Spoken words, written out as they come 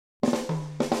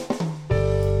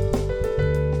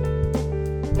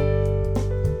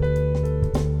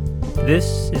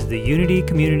This is the Unity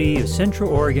Community of Central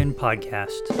Oregon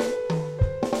podcast.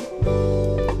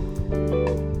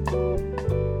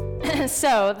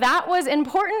 So that was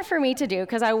important for me to do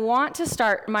because I want to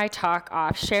start my talk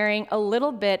off sharing a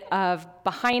little bit of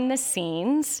behind the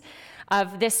scenes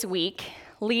of this week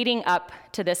leading up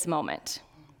to this moment.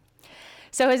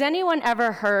 So has anyone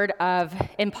ever heard of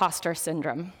imposter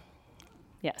syndrome?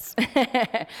 Yes.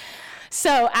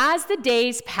 So as the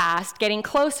days passed, getting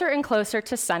closer and closer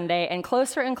to Sunday and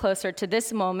closer to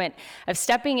this moment of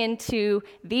stepping into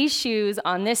these shoes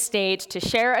on this stage to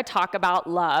share a talk about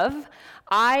love,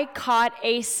 I caught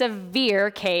a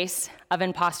severe case of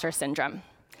imposter syndrome.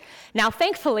 Now,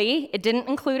 thankfully, it didn't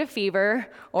include a fever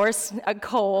or a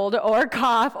cold or a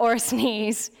cough or a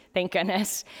sneeze, thank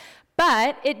goodness,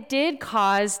 but it did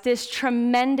cause this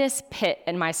tremendous pit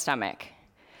in my stomach.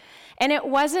 And it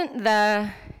wasn't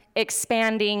the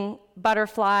expanding,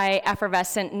 butterfly,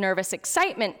 effervescent, nervous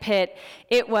excitement pit.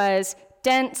 It was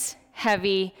dense,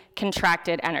 heavy,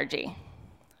 contracted energy.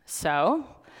 So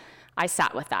I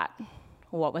sat with that.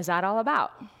 What was that all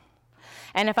about?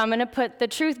 And if I'm going to put the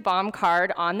truth bomb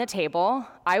card on the table,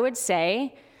 I would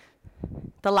say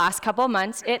the last couple of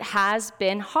months, it has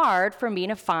been hard for me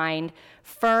to find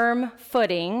firm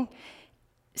footing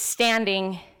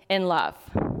standing in love.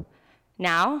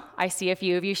 Now, I see a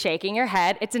few of you shaking your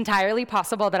head. It's entirely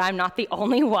possible that I'm not the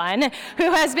only one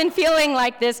who has been feeling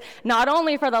like this, not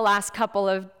only for the last couple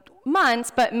of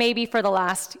months, but maybe for the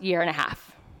last year and a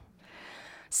half.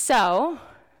 So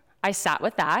I sat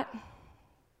with that,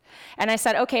 and I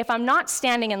said, okay, if I'm not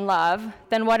standing in love,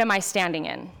 then what am I standing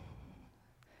in?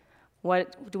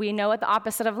 What do we know what the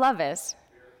opposite of love is?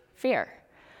 Fear.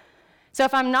 So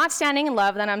if I'm not standing in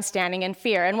love, then I'm standing in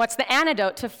fear. And what's the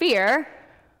antidote to fear?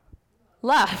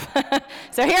 Love.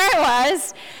 So here I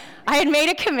was. I had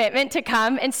made a commitment to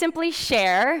come and simply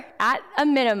share, at a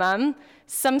minimum,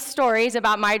 some stories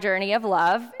about my journey of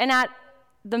love, and at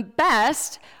the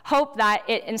best, hope that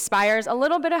it inspires a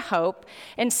little bit of hope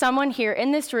in someone here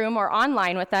in this room or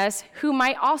online with us who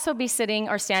might also be sitting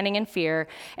or standing in fear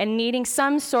and needing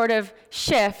some sort of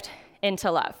shift into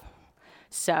love.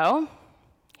 So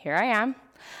here I am.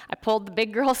 I pulled the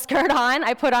big girl skirt on,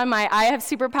 I put on my I have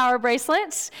superpower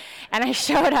bracelets, and I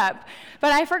showed up.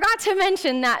 But I forgot to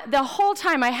mention that the whole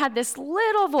time I had this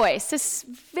little voice, this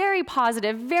very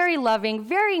positive, very loving,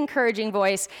 very encouraging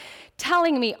voice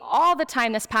telling me all the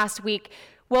time this past week,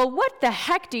 well, what the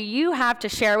heck do you have to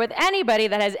share with anybody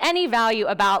that has any value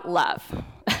about love?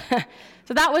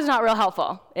 So that was not real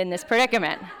helpful in this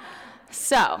predicament.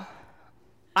 So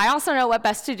I also know what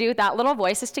best to do with that little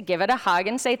voice is to give it a hug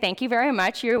and say, thank you very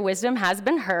much, your wisdom has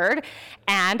been heard,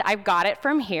 and I've got it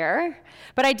from here.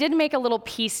 But I did make a little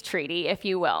peace treaty, if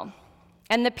you will.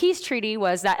 And the peace treaty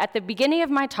was that at the beginning of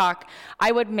my talk,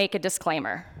 I would make a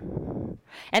disclaimer.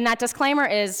 And that disclaimer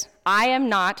is, I am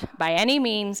not, by any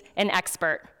means, an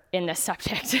expert in this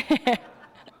subject.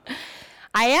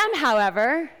 I am,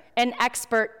 however, an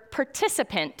expert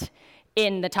participant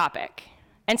in the topic.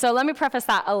 And so let me preface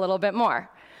that a little bit more.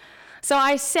 So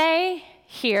I say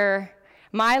here,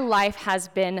 my life has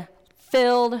been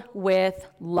filled with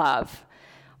love.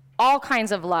 All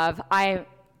kinds of love,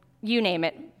 you name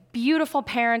it. Beautiful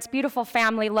parents, beautiful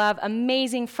family love,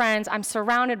 amazing friends. I'm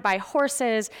surrounded by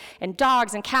horses and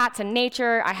dogs and cats and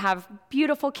nature. I have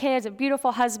beautiful kids, a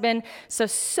beautiful husband.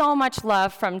 So much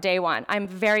love from day one. I'm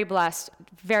very blessed,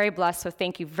 so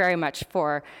thank you very much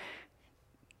for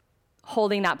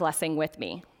holding that blessing with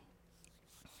me.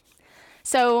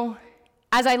 So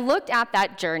as I looked at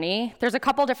that journey, there's a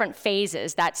couple different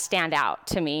phases that stand out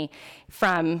to me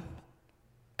from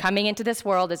coming into this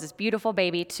world as this beautiful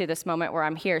baby to this moment where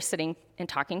I'm here sitting and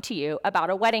talking to you about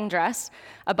a wedding dress,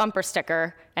 a bumper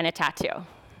sticker, and a tattoo.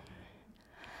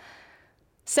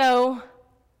 So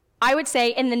I would say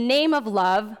in the name of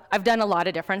love, I've done a lot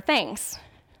of different things.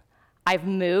 I've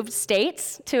moved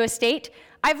states to a state.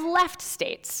 I've left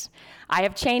states. I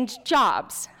have changed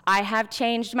jobs. I have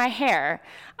changed my hair.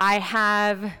 I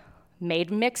have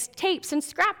made mixed tapes and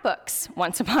scrapbooks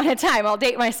once upon a time. I'll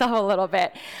date myself a little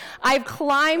bit. I've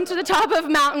climbed to the top of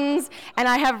mountains, and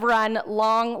I have run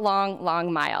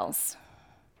long miles.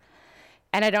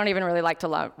 And I don't even really like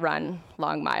to run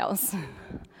long miles.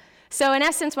 So in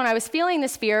essence, when I was feeling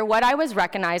this fear, what I was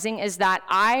recognizing is that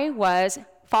I was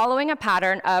following a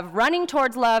pattern of running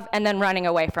towards love and then running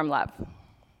away from love.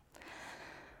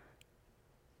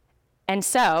 And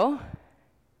so,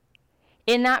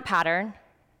 in that pattern,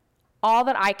 all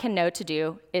that I can know to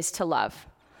do is to love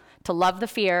the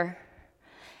fear,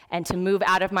 and to move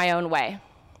out of my own way.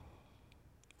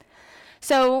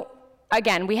 So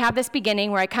again, we have this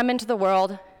beginning where I come into the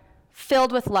world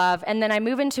filled with love, and then I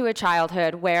move into a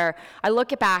childhood where I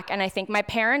look back and I think my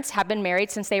parents have been married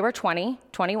since they were 20,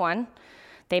 21.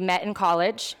 They met in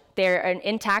college. They're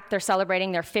intact. They're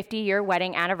celebrating their 50-year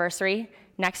wedding anniversary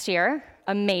next year.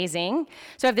 Amazing.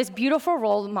 So I have this beautiful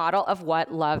role model of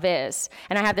what love is,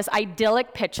 and I have this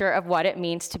idyllic picture of what it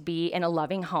means to be in a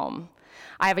loving home.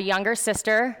 I have a younger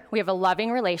sister. We have a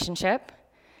loving relationship.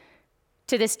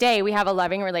 To this day, we have a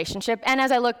loving relationship, and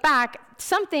as I look back,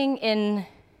 something in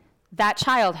that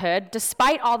childhood,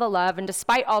 despite all the love and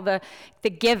despite all the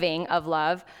giving of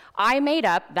love, I made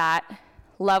up that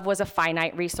love was a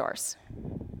finite resource.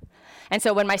 And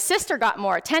so when my sister got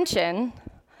more attention,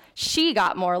 she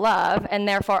got more love, and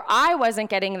therefore I wasn't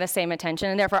getting the same attention,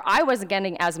 and therefore I wasn't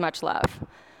getting as much love.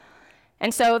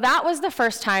 And so that was the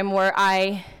first time where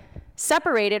I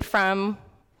separated from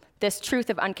this truth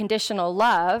of unconditional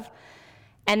love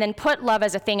and then put love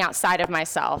as a thing outside of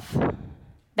myself.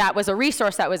 That was a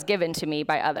resource that was given to me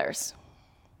by others.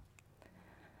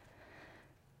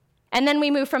 And then we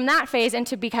move from that phase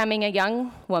into becoming a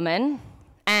young woman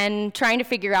and trying to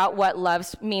figure out what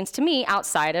love means to me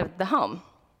outside of the home.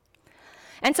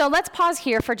 And so let's pause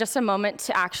here for just a moment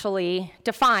to actually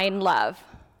define love.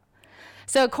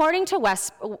 So according to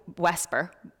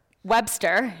Webster,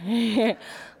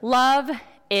 love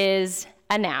is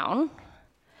a noun,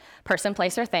 person,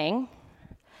 place, or thing.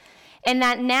 And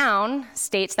that noun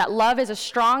states that love is a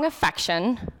strong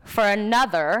affection for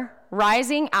another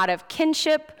rising out of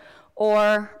kinship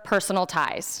or personal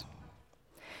ties.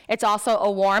 It's also a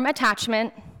warm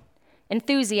attachment,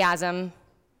 enthusiasm,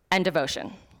 and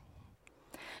devotion.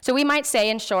 So we might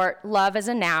say, in short, love as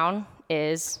a noun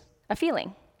is a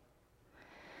feeling.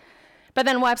 But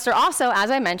then Webster also,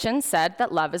 as I mentioned, said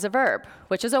that love is a verb,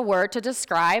 which is a word to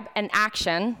describe an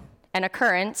action, an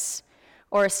occurrence,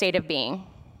 or a state of being.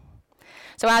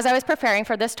 So as I was preparing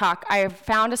for this talk, I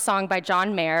found a song by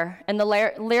John Mayer, and the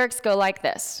lyrics go like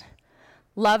this.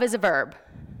 Love is a verb.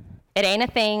 It ain't a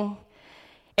thing.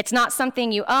 It's not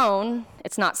something you own.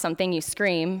 It's not something you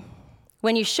scream.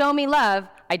 When you show me love,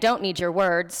 I don't need your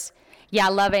words. Yeah,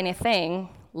 love ain't a thing.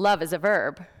 Love is a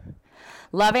verb.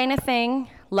 Love ain't a thing.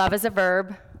 Love is a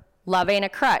verb. Love ain't a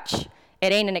crutch.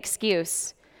 It ain't an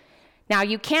excuse. Now,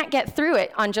 you can't get through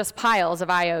it on just piles of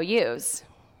IOUs.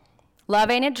 Love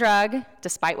ain't a drug,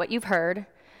 despite what you've heard.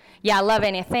 Yeah, love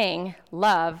ain't a thing.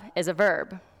 Love is a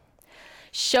verb.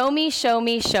 Show me, show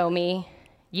me, show me.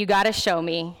 You gotta show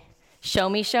me. Show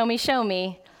me, show me, show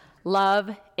me.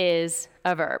 Love is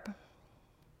a verb.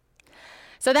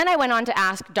 So then I went on to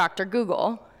ask Dr.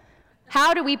 Google,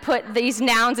 how do we put these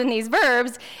nouns and these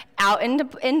verbs out in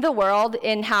the world,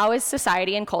 and how is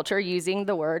society and culture using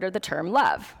the word or the term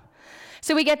love?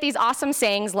 So we get these awesome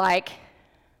sayings like,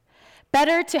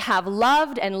 better to have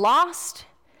loved and lost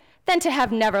than to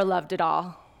have never loved at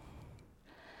all.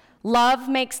 Love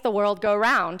makes the world go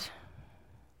round.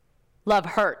 Love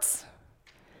hurts.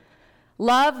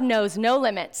 Love knows no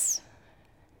limits.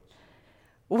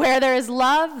 Where there is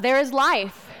love, there is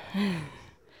life.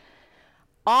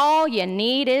 All you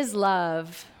need is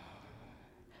love.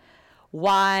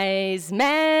 Wise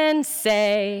men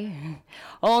say,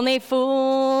 only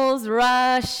fools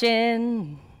rush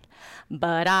in,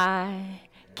 but I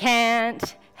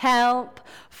can't help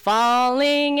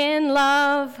falling in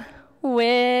love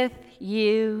with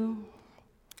you.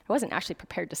 I wasn't actually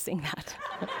prepared to sing that.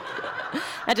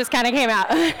 That just kind of came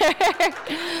out.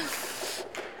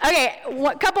 Okay,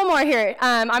 a couple more here.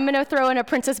 I'm going to throw in a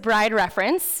Princess Bride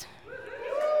reference.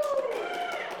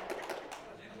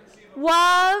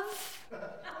 Love,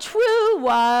 true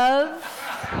love,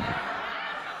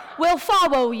 will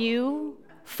follow you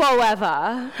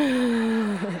forever.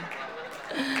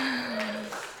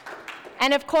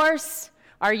 And of course,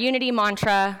 our unity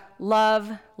mantra,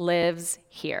 love lives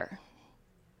here.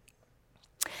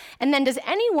 And then does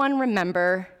anyone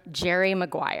remember Jerry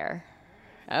Maguire?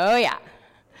 Oh yeah.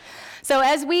 So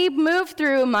as we move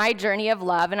through my journey of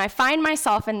love, and I find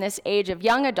myself in this age of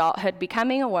young adulthood,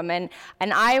 becoming a woman,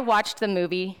 and I watched the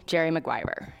movie Jerry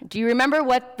Maguire. Do you remember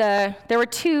there were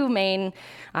two main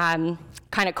kind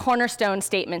of cornerstone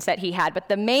statements that he had, but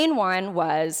the main one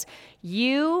was,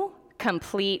 you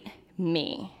complete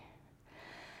me.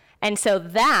 And so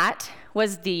that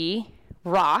was the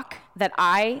rock that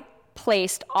I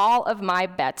placed all of my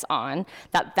bets on,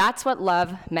 that's what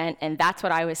love meant, and that's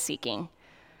what I was seeking.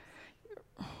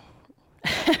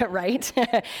 Right?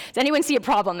 Does anyone see a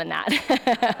problem in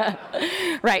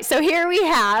that? Right, so here we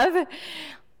have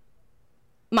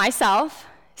myself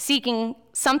seeking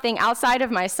something outside of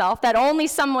myself that only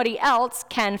somebody else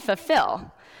can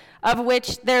fulfill. of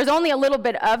which there's only a little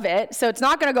bit of it, so it's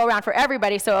not going to go around for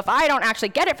everybody. So if I don't actually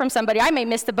get it from somebody, I may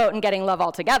miss the boat in getting love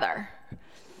altogether.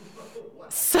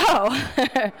 So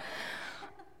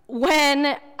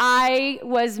when I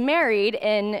was married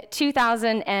in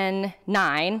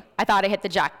 2009, I thought I hit the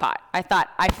jackpot. I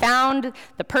thought I found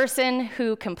the person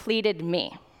who completed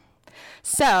me.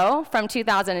 So from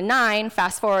 2009,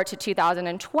 fast forward to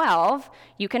 2012,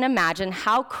 you can imagine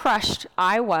how crushed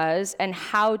I was and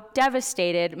how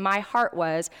devastated my heart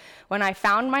was when I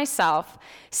found myself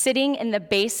sitting in the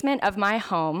basement of my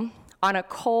home on a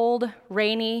cold,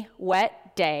 rainy,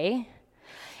 wet day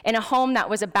in a home that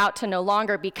was about to no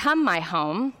longer become my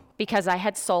home because I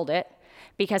had sold it,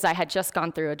 because I had just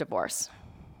gone through a divorce.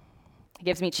 It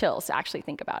gives me chills to actually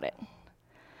think about it.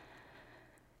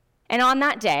 And on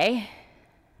that day,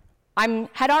 I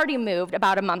had already moved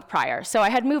about a month prior, so I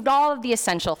had moved all of the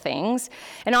essential things,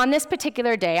 and on this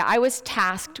particular day, I was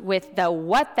tasked with the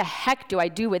what the heck do I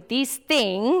do with these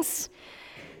things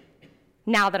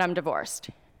now that I'm divorced?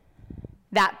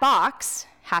 That box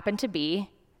happened to be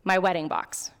my wedding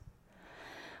box.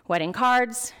 Wedding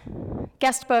cards,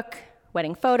 guest book,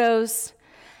 wedding photos,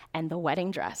 and the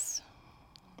wedding dress.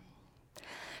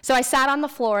 So I sat on the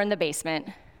floor in the basement,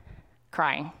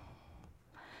 crying.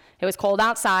 It was cold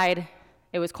outside,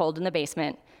 it was cold in the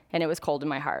basement, and it was cold in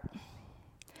my heart.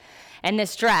 And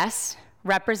this dress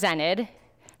represented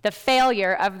the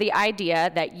failure of the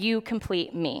idea that you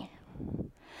complete me.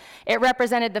 It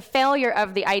represented the failure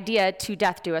of the idea to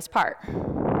death do us part.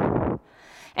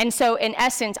 And so in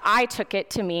essence, I took it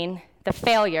to mean the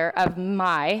failure of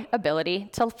my ability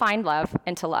to find love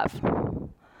and to love.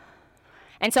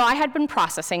 And so I had been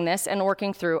processing this and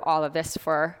working through all of this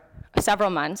for several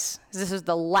months. This was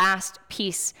the last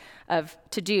piece of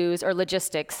to-dos or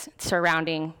logistics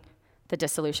surrounding the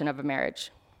dissolution of a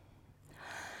marriage.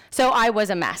 So I was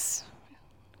a mess.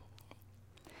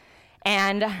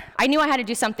 And I knew I had to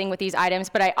do something with these items,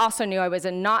 but I also knew I was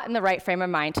not in the right frame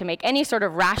of mind to make any sort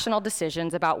of rational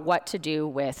decisions about what to do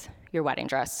with your wedding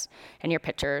dress and your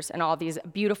pictures and all these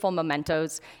beautiful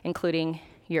mementos, including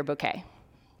your bouquet.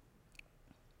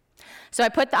 So I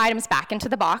put the items back into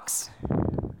the box,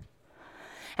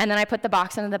 and then I put the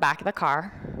box into the back of the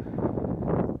car,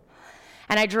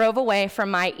 and I drove away from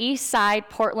my East Side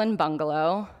Portland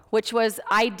bungalow, which was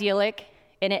idyllic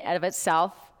in and of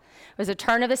itself. It was a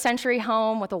turn-of-the-century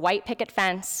home with a white picket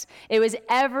fence. It was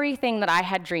everything that I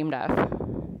had dreamed of.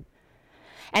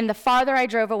 And the farther I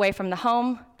drove away from the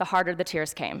home, the harder the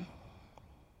tears came.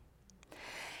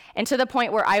 And to the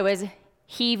point where I was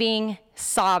heaving,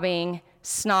 sobbing,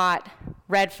 snot,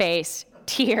 red face,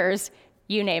 tears,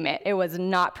 you name it. It was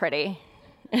not pretty.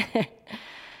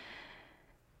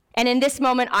 And in this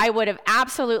moment, I would have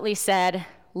absolutely said,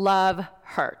 love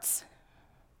hurts,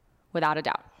 without a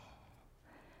doubt.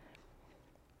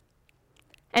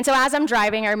 And so as I'm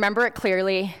driving, I remember it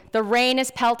clearly. The rain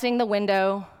is pelting the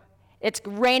window. It's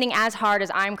raining as hard as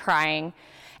I'm crying.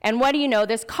 And what do you know?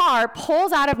 This car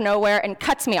pulls out of nowhere and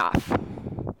cuts me off.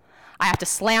 I have to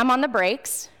slam on the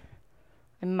brakes.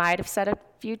 I might have said a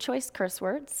few choice curse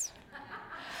words.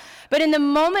 But in the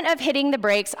moment of hitting the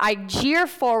brakes, I jeer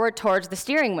forward towards the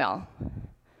steering wheel.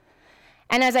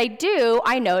 And as I do,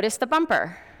 I notice the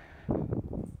bumper.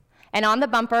 And on the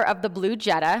bumper of the blue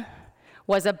Jetta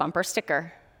was a bumper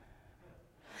sticker.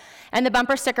 And the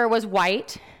bumper sticker was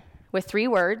white with 3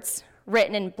 words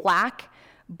written in black,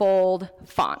 bold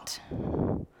font.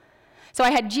 So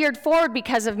I had jeered forward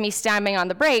because of me slamming on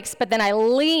the brakes, but then I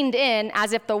leaned in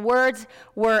as if the words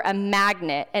were a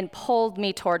magnet and pulled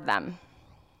me toward them.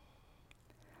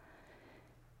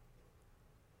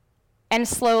 And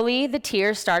slowly the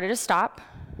tears started to stop.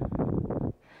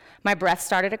 My breath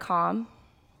started to calm.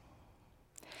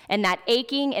 And that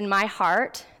aching in my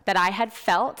heart that I had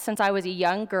felt since I was a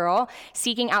young girl,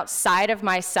 seeking outside of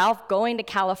myself, going to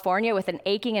California with an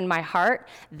aching in my heart,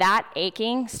 that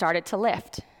aching started to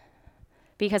lift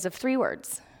because of 3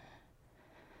 words.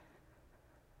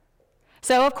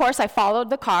 So, of course, I followed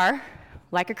the car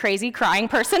like a crazy crying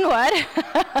person would.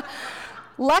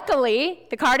 Luckily,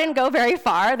 the car didn't go very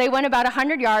far. They went about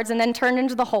 100 yards and then turned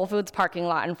into the Whole Foods parking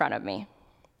lot in front of me.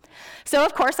 So,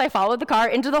 of course, I followed the car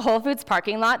into the Whole Foods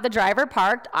parking lot. The driver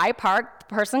parked, I parked,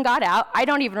 the person got out. I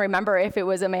don't even remember if it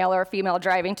was a male or a female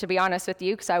driving, to be honest with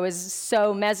you, because I was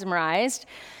so mesmerized.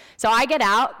 So I get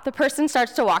out, the person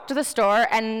starts to walk to the store,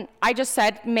 and I just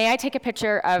said, "May I take a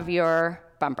picture of your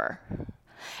bumper?"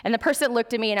 And the person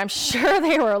looked at me, and I'm sure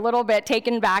they were a little bit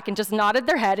taken back and just nodded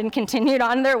their head and continued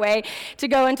on their way to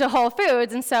go into Whole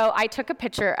Foods. And so I took a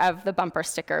picture of the bumper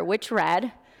sticker, which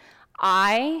read,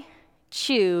 "I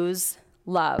choose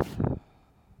love."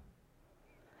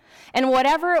 And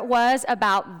whatever it was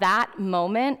about that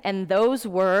moment and those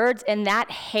words and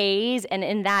that haze and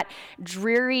in that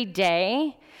dreary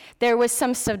day, there was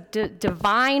some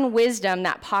divine wisdom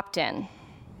that popped in.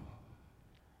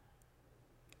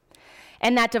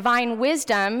 And that divine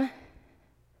wisdom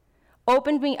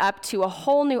opened me up to a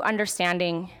whole new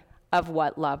understanding of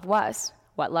what love was,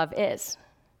 what love is.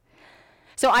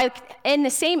 So in the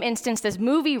same instance, this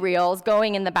movie reel is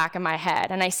going in the back of my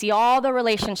head, and I see all the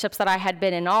relationships that I had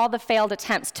been in, all the failed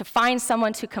attempts to find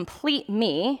someone to complete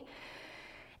me.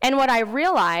 And what I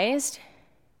realized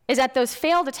is that those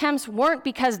failed attempts weren't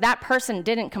because that person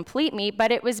didn't complete me,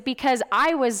 but it was because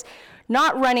I was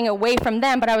not running away from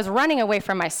them, but I was running away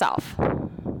from myself.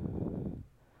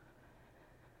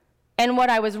 And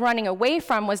what I was running away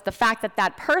from was the fact that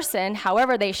that person,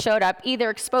 however they showed up,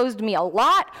 either exposed me a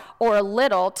lot or a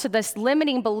little to this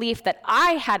limiting belief that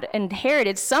I had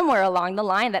inherited somewhere along the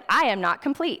line that I am not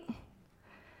complete.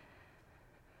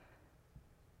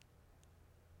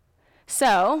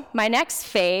 So my next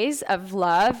phase of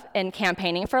love and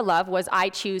campaigning for love was I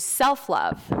choose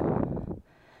self-love.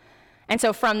 And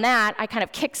so from that, I kind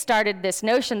of kick-started this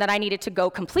notion that I needed to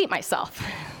go complete myself.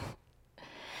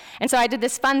 And so I did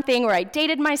this fun thing where I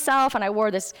dated myself, and I wore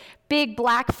this big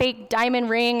black fake diamond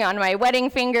ring on my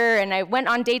wedding finger, and I went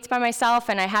on dates by myself,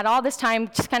 and I had all this time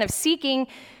just kind of seeking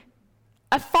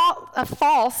a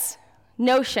false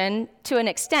notion to an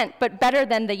extent, but better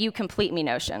than the you complete me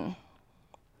notion.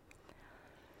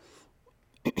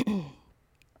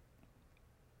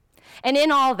 And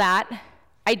in all that,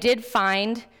 I did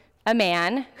find a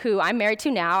man who I'm married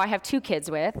to now, I have 2 kids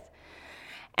with,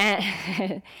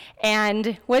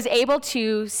 and was able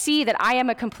to see that I am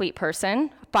a complete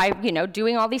person by,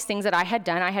 doing all these things that I had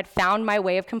done. I had found my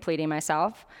way of completing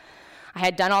myself. I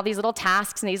had done all these little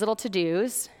tasks and these little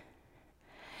to-dos.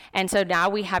 And so now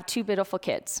we have 2 beautiful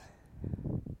kids.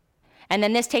 And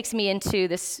then this takes me into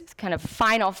this kind of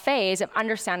final phase of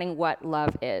understanding what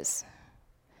love is.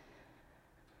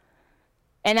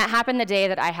 And that happened the day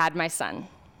that I had my son,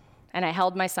 and I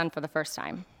held my son for the first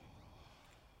time.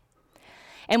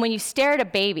 And when you stare at a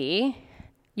baby,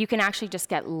 you can actually just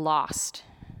get lost.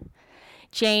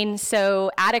 Jane so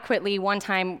adequately one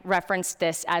time referenced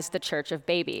this as the church of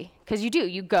baby, because you do.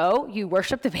 You go, you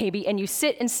worship the baby, and you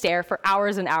sit and stare for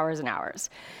hours and hours and hours.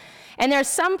 And there's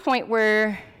some point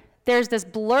where there's this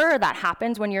blur that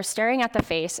happens when you're staring at the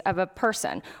face of a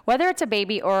person, whether it's a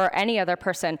baby or any other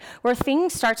person, where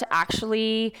things start to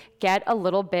actually get a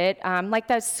little bit like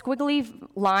those squiggly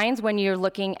lines when you're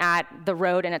looking at the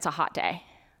road and it's a hot day.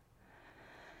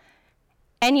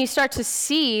 And you start to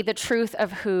see the truth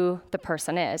of who the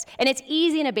person is. And it's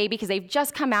easy in a baby because they've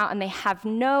just come out and they have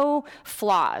no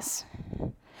flaws.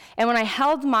 And when I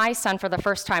held my son for the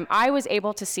first time, I was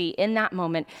able to see in that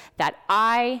moment that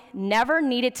I never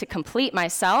needed to complete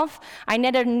myself. I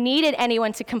never needed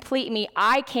anyone to complete me.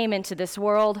 I came into this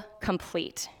world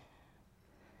complete.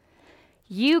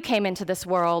 You came into this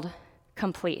world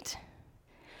complete.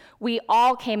 We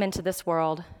all came into this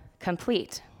world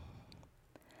complete.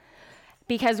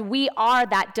 Because we are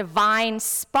that divine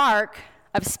spark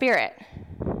of spirit.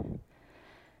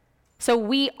 So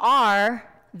we are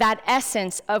that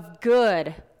essence of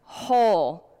good,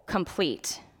 whole,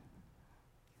 complete.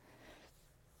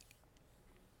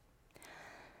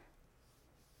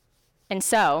 And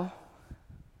so,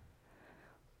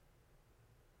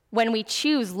 when we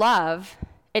choose love,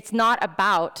 it's not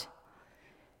about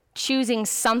choosing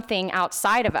something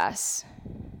outside of us.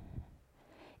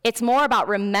 It's more about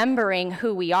remembering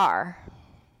who we are.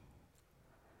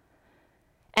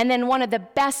 And then one of the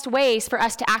best ways for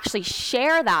us to actually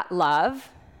share that love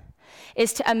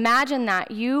is to imagine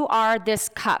that you are this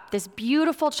cup, this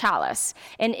beautiful chalice,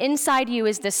 and inside you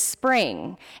is this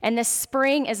spring, and this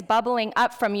spring is bubbling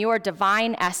up from your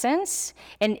divine essence,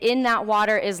 and in that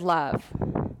water is love.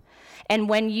 And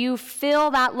when you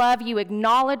feel that love, you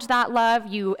acknowledge that love,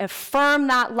 you affirm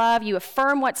that love, you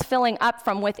affirm what's filling up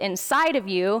from within inside of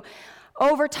you,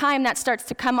 over time that starts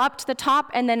to come up to the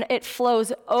top, and then it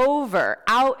flows over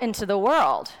out into the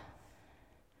world.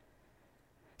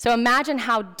 So imagine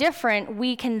how different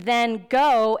we can then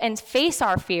go and face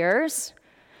our fears,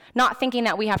 not thinking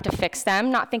that we have to fix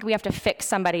them, not thinking we have to fix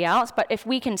somebody else, but if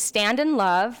we can stand in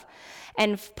love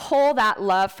and pull that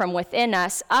love from within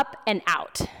us up and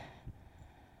out.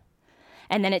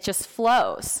 And then it just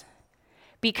flows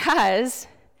because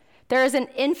there is an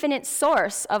infinite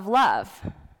source of love.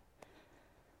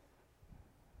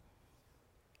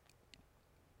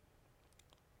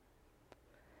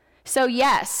 So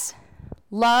yes,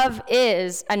 love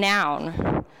is a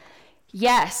noun.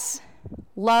 Yes,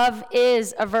 love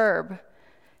is a verb.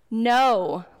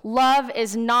 No, love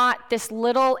is not this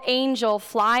little angel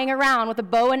flying around with a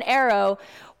bow and arrow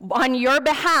on your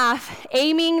behalf,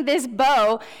 aiming this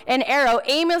bow and arrow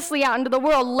aimlessly out into the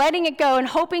world, letting it go and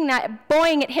hoping that,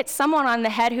 boing, it hits someone on the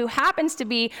head who happens to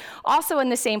be also in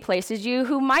the same place as you,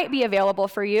 who might be available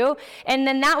for you, and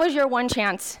then that was your one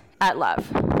chance at love.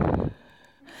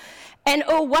 And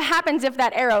oh, what happens if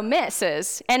that arrow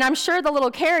misses? And I'm sure the little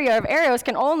carrier of arrows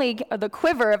the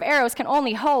quiver of arrows can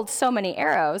only hold so many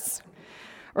arrows.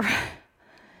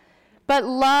 But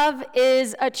love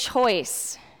is a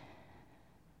choice.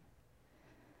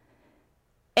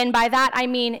 And by that I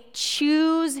mean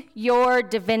choose your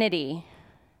divinity.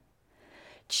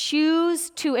 Choose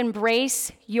to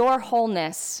embrace your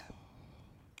wholeness.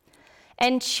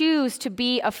 And choose to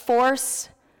be a force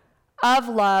of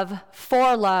love,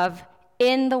 for love,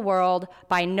 in the world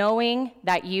by knowing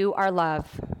that you are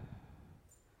love.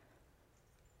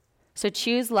 So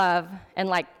choose love, and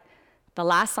like the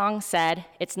last song said,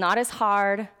 it's not as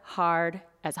hard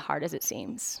as it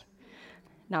seems.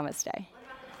 Namaste.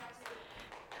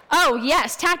 Oh,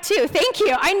 yes, tattoo. Thank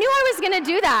you. I knew I was going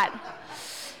to do that.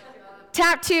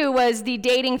 Tattoo was the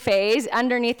dating phase.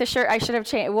 Underneath the shirt, I should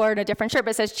have worn a different shirt,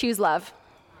 but it says choose love.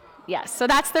 Yes, so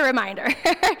that's the reminder.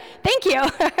 Thank you.